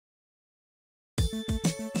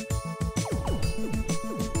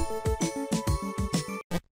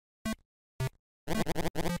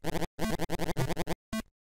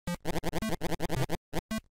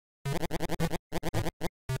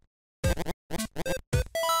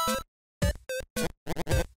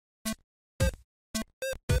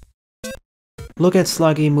Look at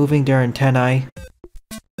Sluggy moving their antennae.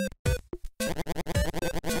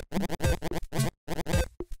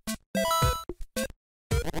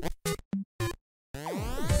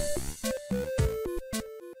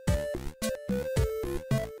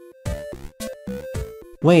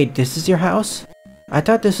 Wait, this is your house? I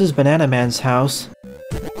thought this was Banana Man's house.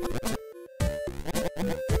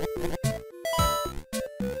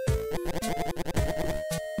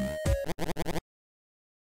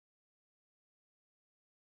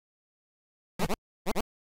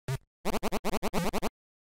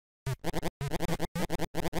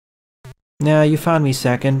 Nah, you found me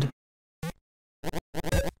second.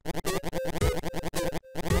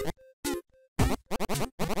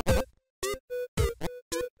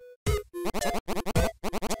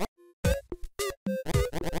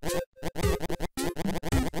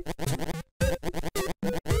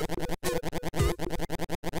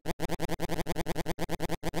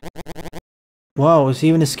 Whoa, it's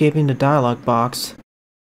even escaping the dialogue box.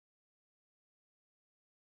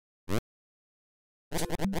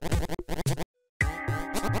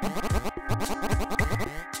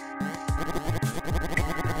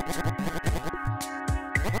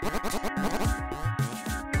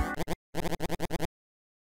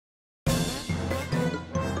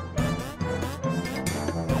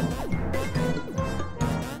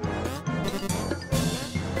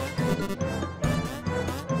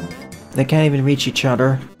 They can't even reach each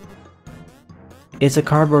other. It's a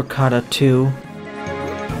cardboard cutout too.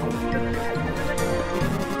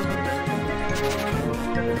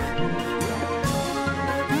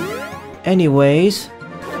 Anyways.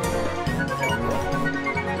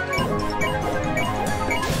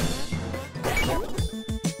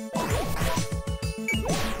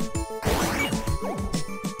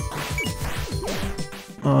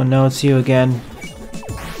 Oh no, it's you again.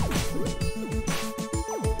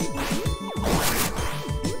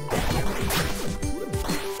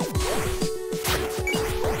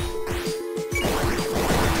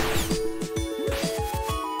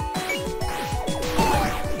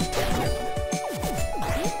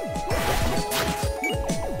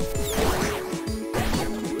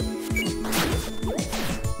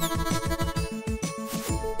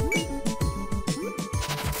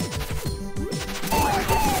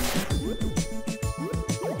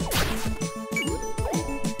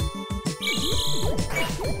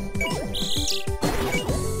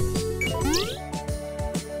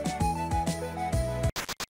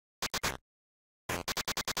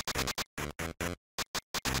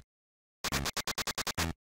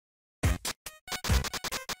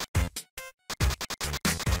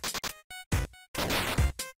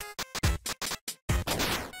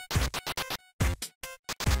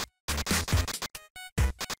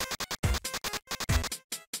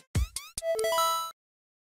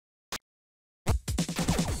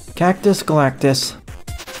 Cactus Galactus.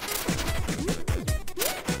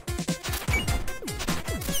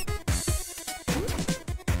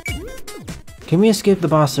 Can we escape the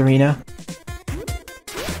boss arena?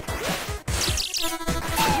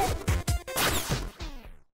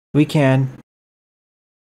 We can.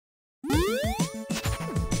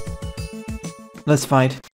 Let's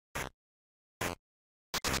fight.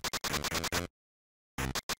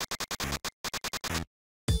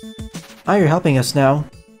 Oh, you're helping us now.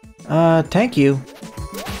 Thank you.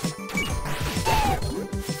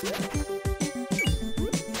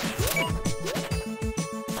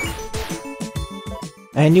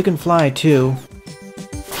 And you can fly too.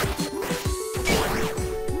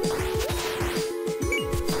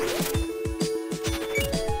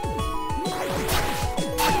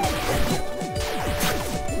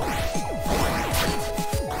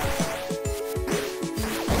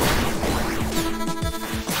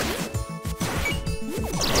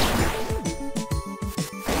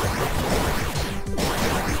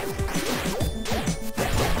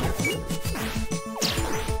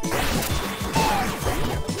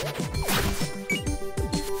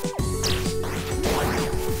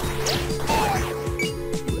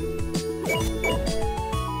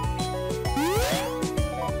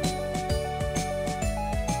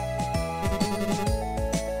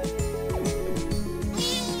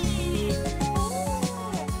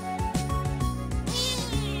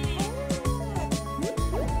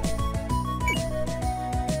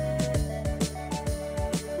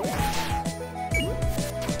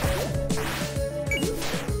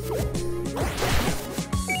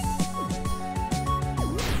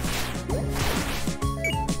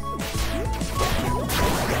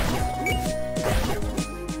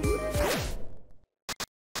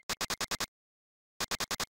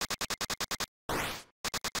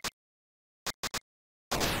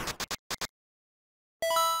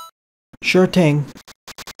 Sure thing.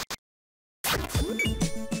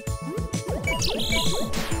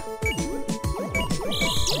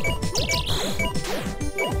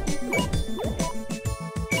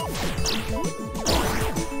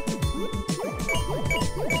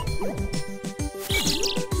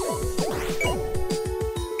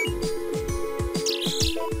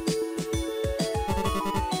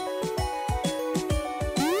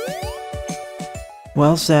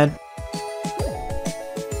 Well said.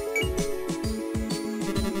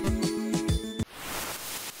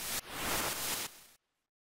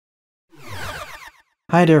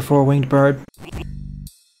 Hi there, four-winged bird.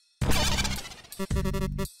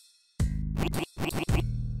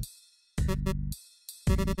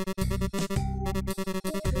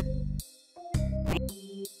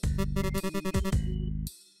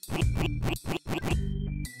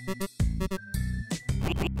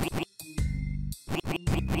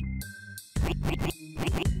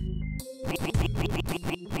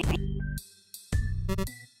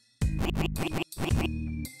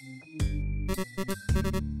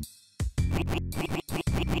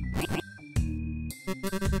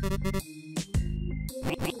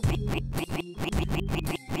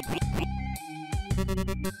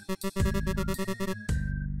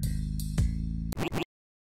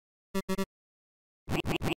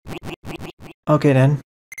 Okay then.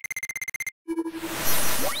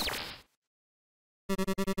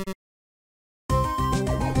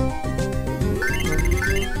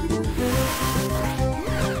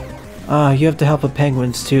 You have to help the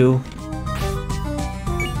penguins too.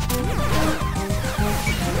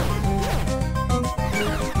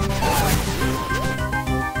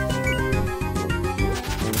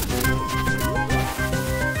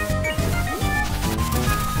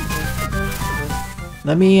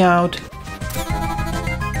 Let me out.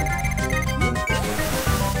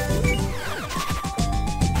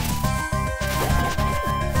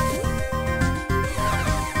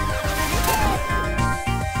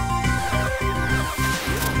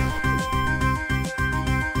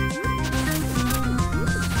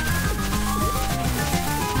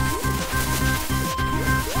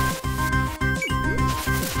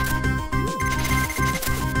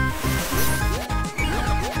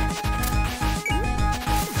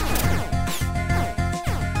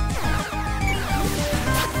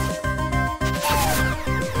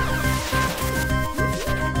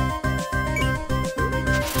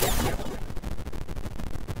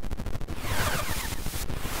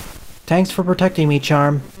 Thanks for protecting me,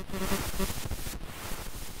 Charm.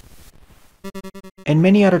 In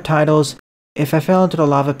many other titles, if I fell into the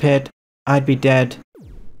lava pit, I'd be dead.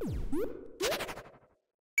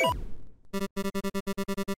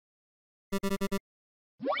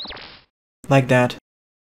 Like that.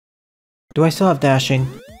 Do I still have dashing?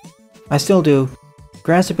 I still do.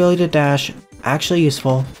 Grant's ability to dash, actually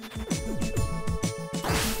useful.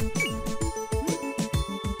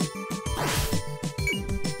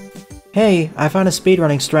 Hey, I found a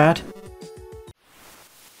speedrunning strat.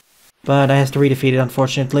 But I have to redefeat it,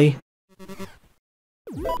 unfortunately.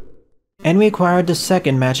 And we acquired the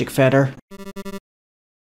second magic feather.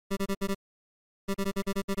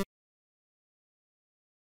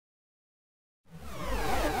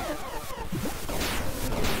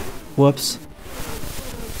 Whoops.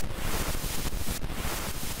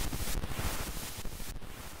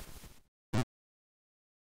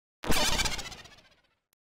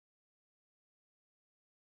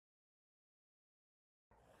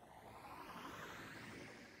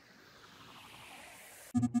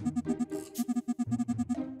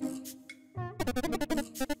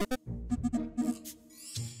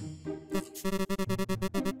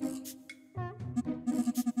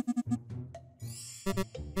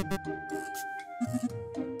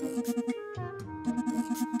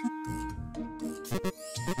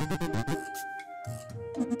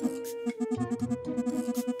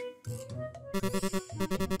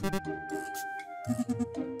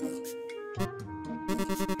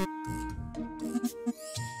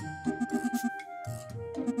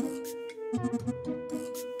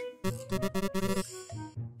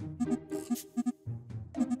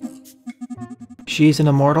 She's an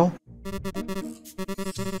immortal?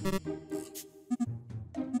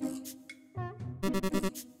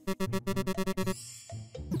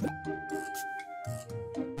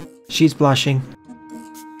 She's blushing.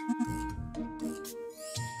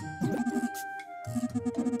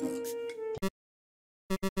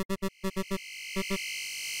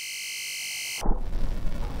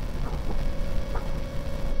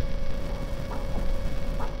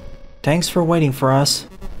 Thanks for waiting for us.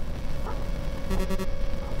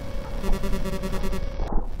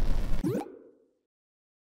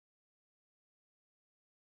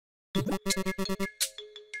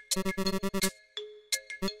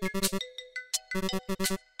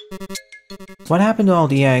 What happened to all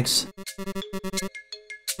the eggs?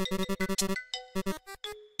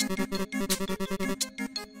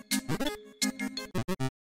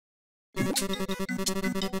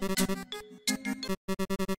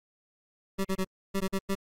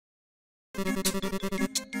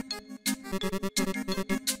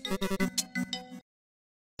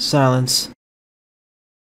 Silence.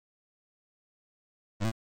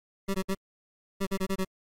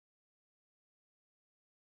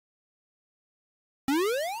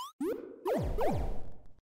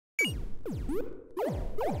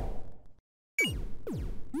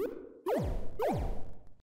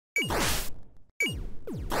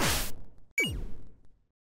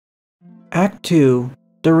 Act 2.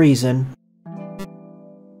 The Reason.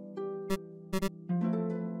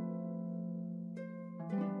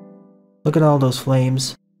 Look at all those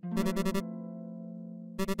flames.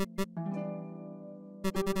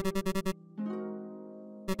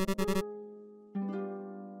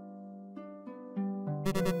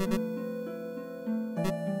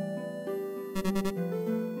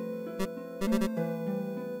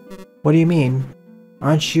 What do you mean?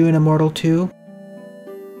 Aren't you an immortal too?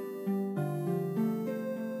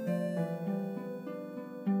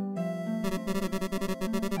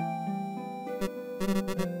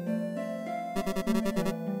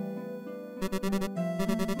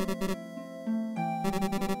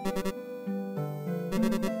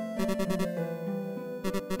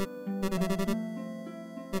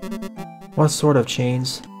 What sort of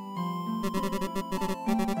chains?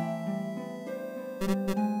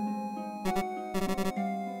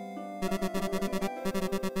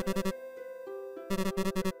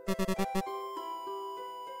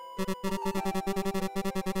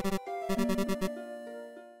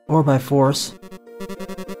 Or by force?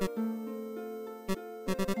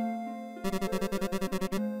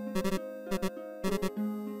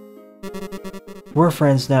 We're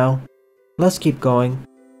friends now. Let's keep going.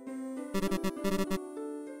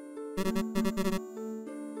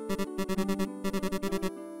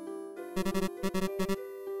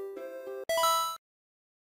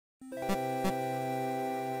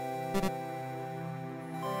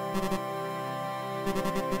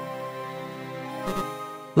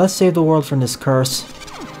 Let's save the world from this curse.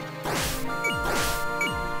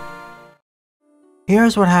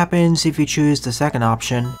 Here's what happens if you choose the second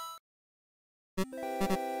option.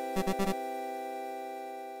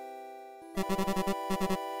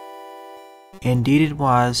 Indeed it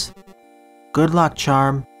was. Good luck,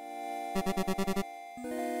 Charm.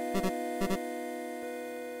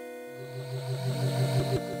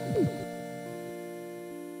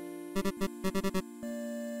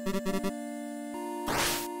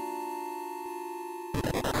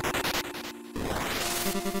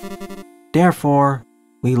 Therefore,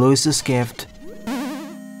 we lose this gift.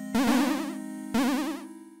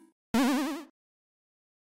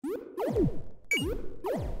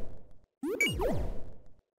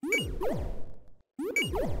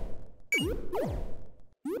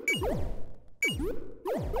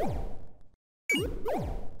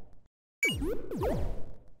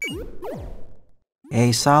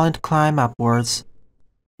 A silent climb upwards.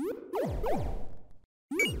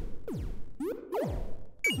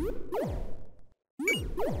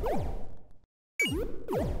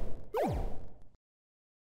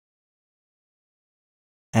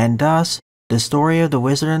 And thus, the story of the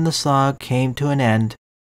Wizard and the Slug came to an end.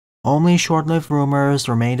 Only short-lived rumors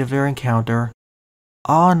remained of their encounter.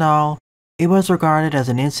 All in all, it was regarded as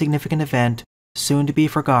an insignificant event, soon to be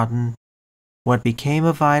forgotten. What became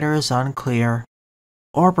of either is unclear.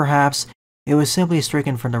 Or perhaps, it was simply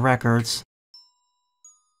stricken from the records.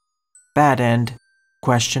 Bad end?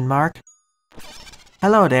 Question mark?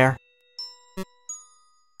 Hello there.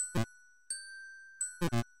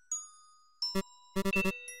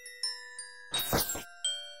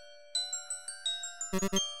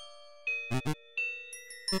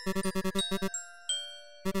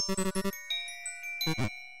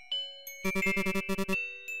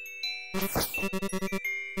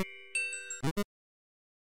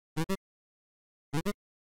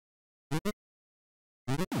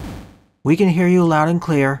 We can hear you loud and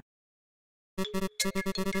clear.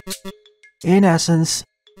 In essence,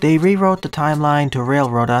 they rewrote the timeline to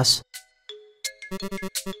railroad us.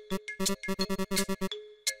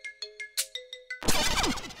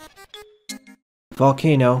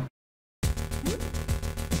 Volcano.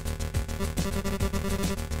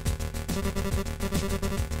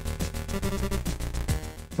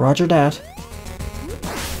 Roger that.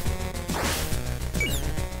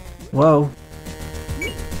 Whoa.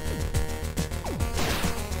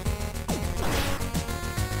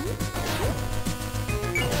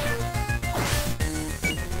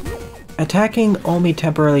 Attacking only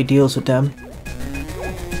temporarily deals with them.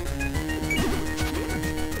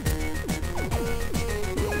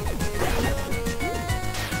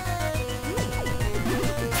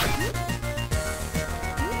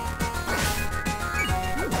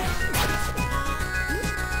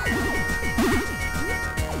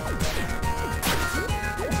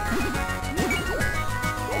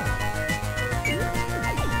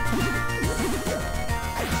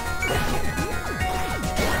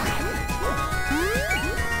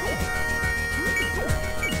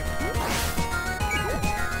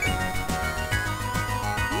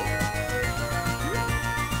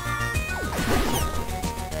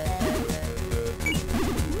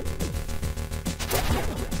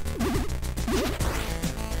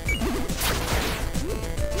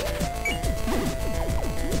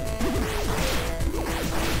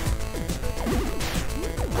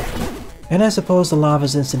 And I suppose the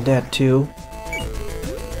lava's instant death too.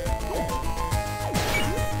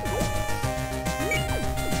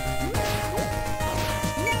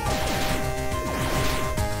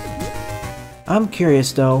 I'm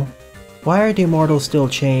curious though, why are the immortals still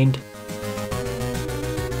chained?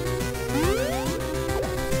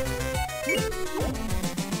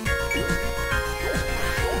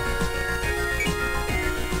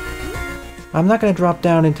 I'm not gonna drop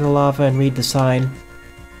down into the lava and read the sign.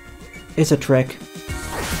 It's a trick.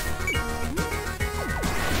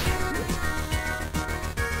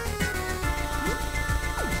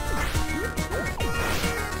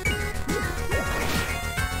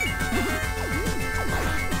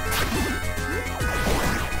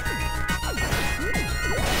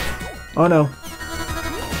 Oh no.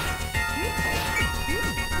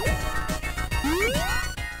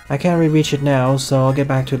 I can't really reach it now, so I'll get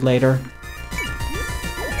back to it later.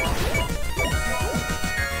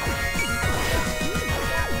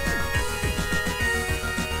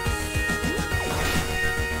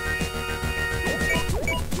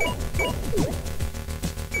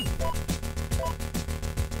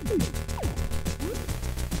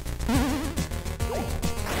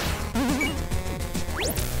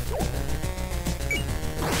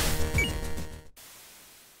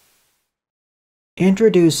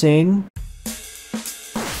 Introducing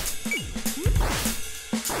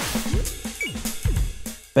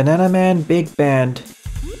Banana Man Big Band.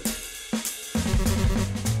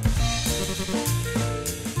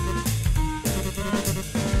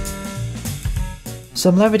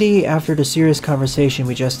 Some levity after the serious conversation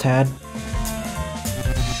we just had.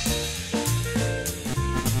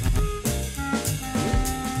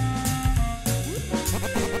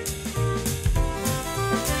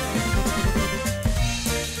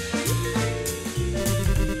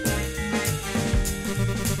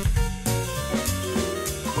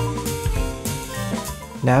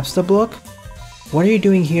 Napstablook? What are you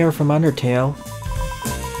doing here from Undertale?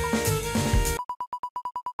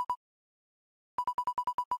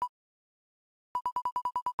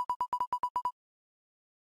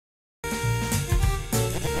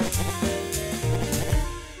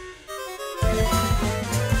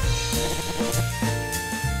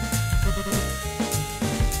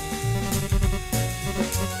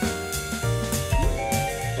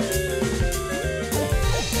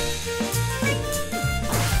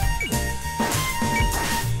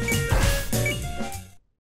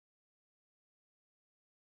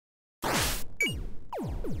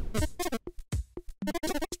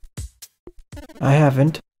 I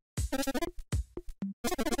haven't.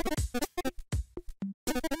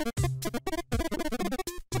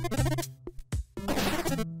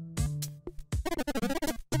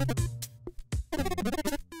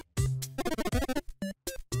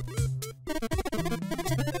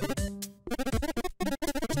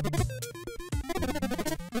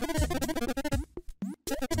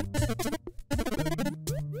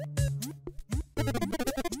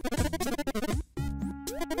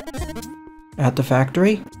 At the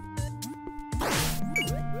factory?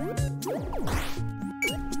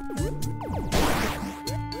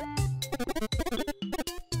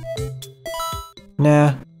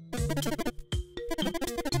 Nah.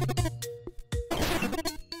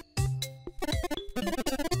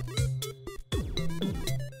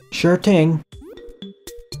 Sure thing.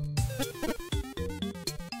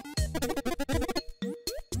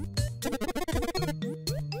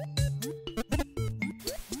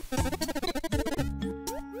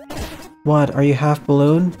 What, are you half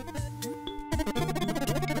balloon?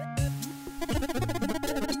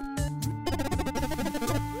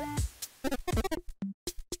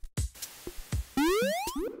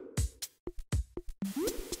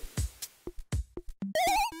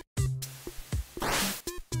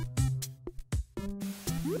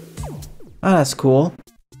 Ah, that's cool.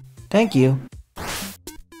 Thank you.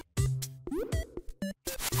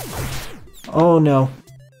 Oh no.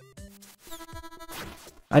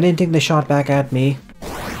 I didn't think they shot back at me.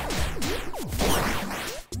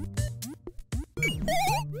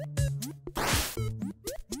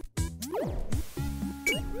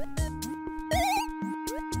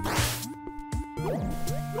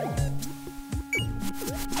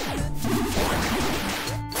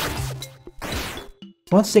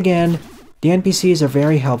 Once again, the NPCs are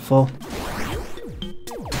very helpful.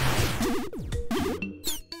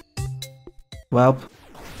 Welp,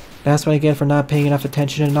 that's what I get for not paying enough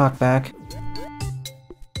attention to knockback.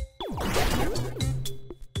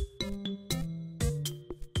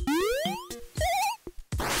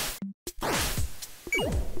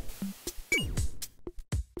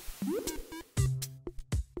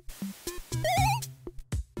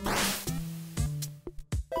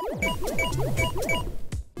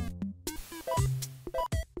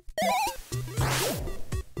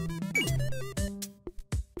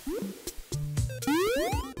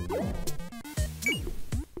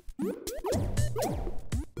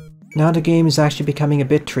 Now the game is actually becoming a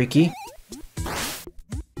bit tricky.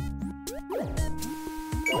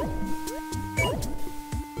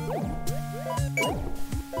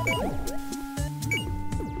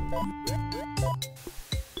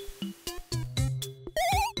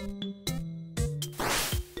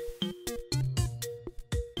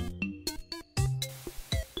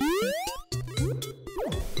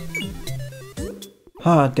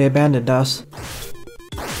 Huh, they abandoned us.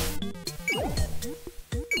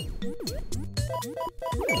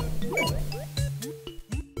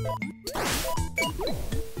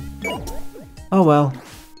 Oh well,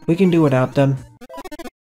 we can do without them.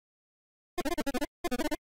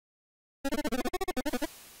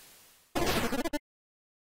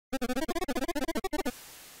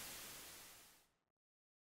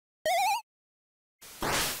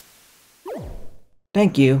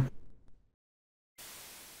 Thank you.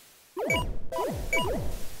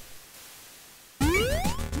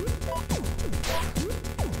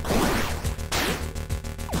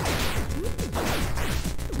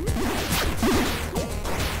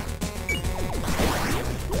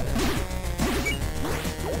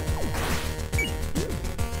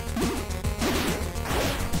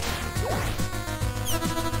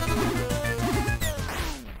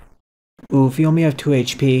 Oof, you only have 2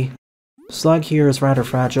 HP. Slug here is rather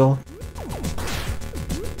fragile.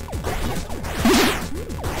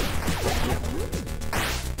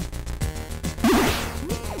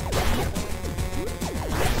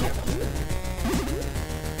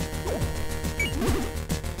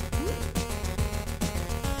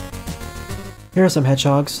 Here are some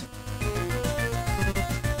hedgehogs.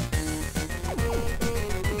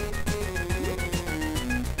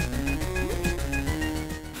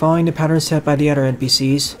 Following the pattern set by the other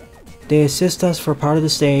NPCs, they assist us for part of the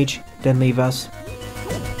stage, then leave us.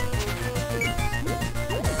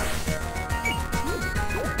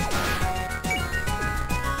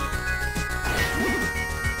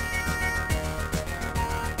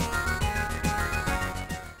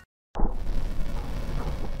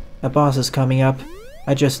 A boss is coming up.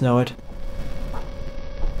 I just know it.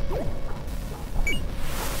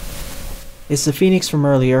 It's the Phoenix from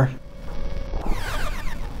earlier.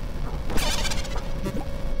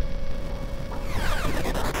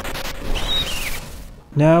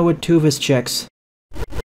 Now with 2 of his chicks.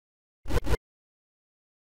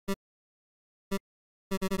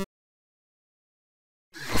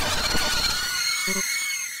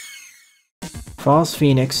 False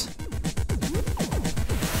Phoenix.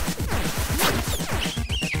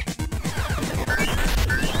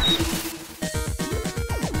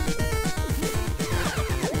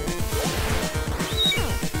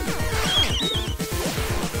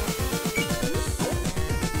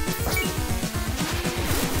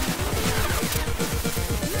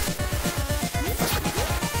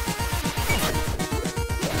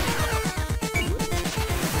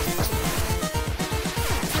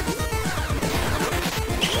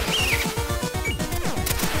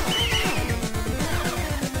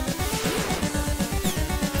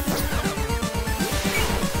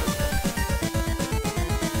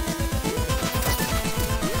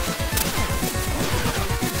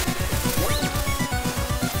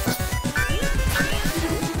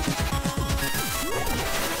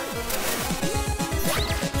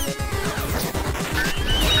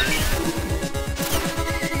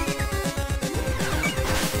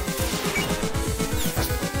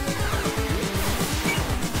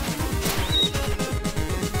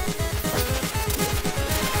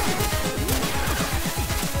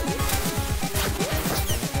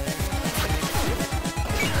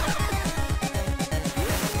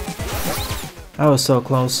 I was so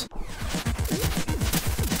close.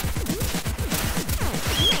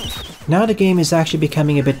 Now the game is actually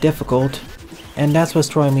becoming a bit difficult, and that's what's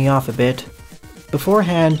throwing me off a bit.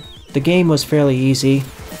 Beforehand, the game was fairly easy.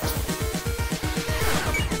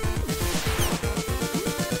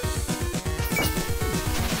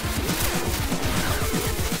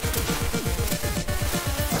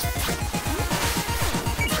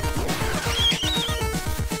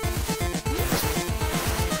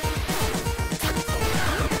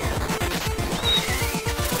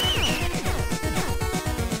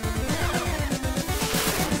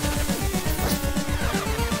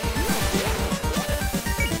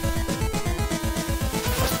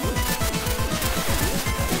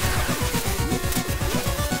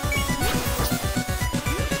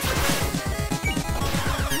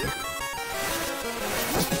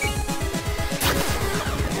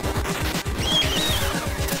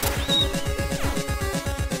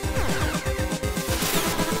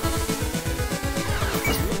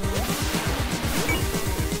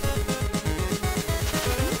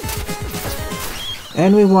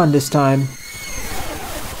 And we won this time.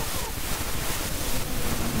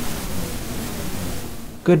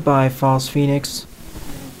 Goodbye, False Phoenix.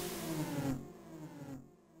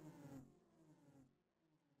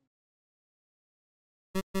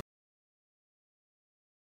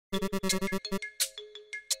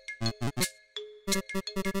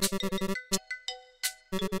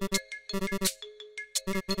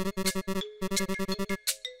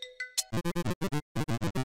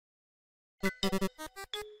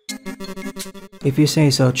 If you say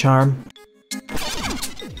so, Charm.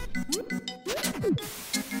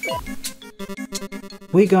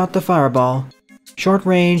 We got the fireball. Short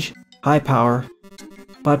range, high power,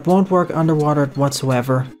 but won't work underwater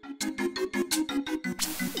whatsoever.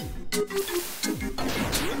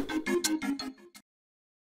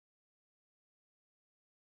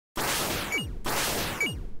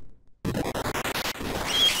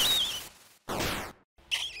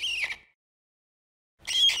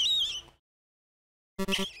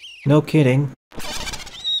 No kidding.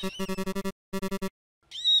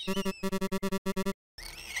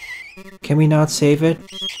 Can we not save it?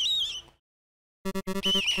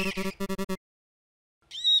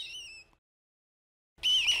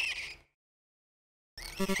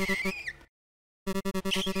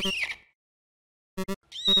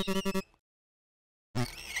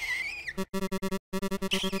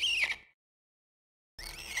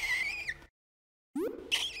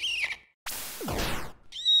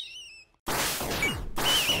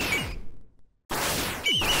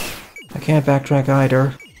 I can't backtrack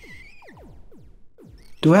either.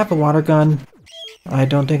 Do I have a water gun? I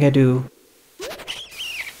don't think I do.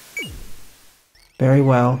 Very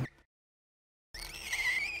well.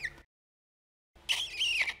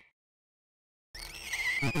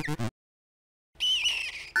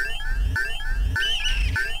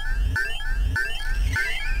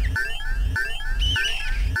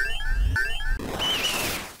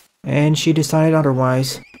 And she decided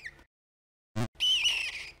otherwise.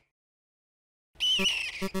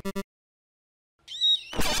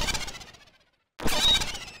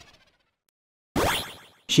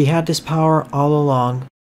 She had this power all along.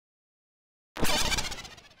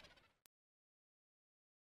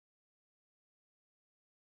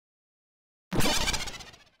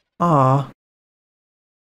 Ah.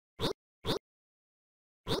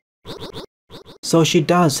 So she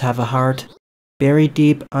does have a heart, buried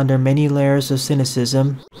deep under many layers of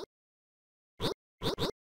cynicism.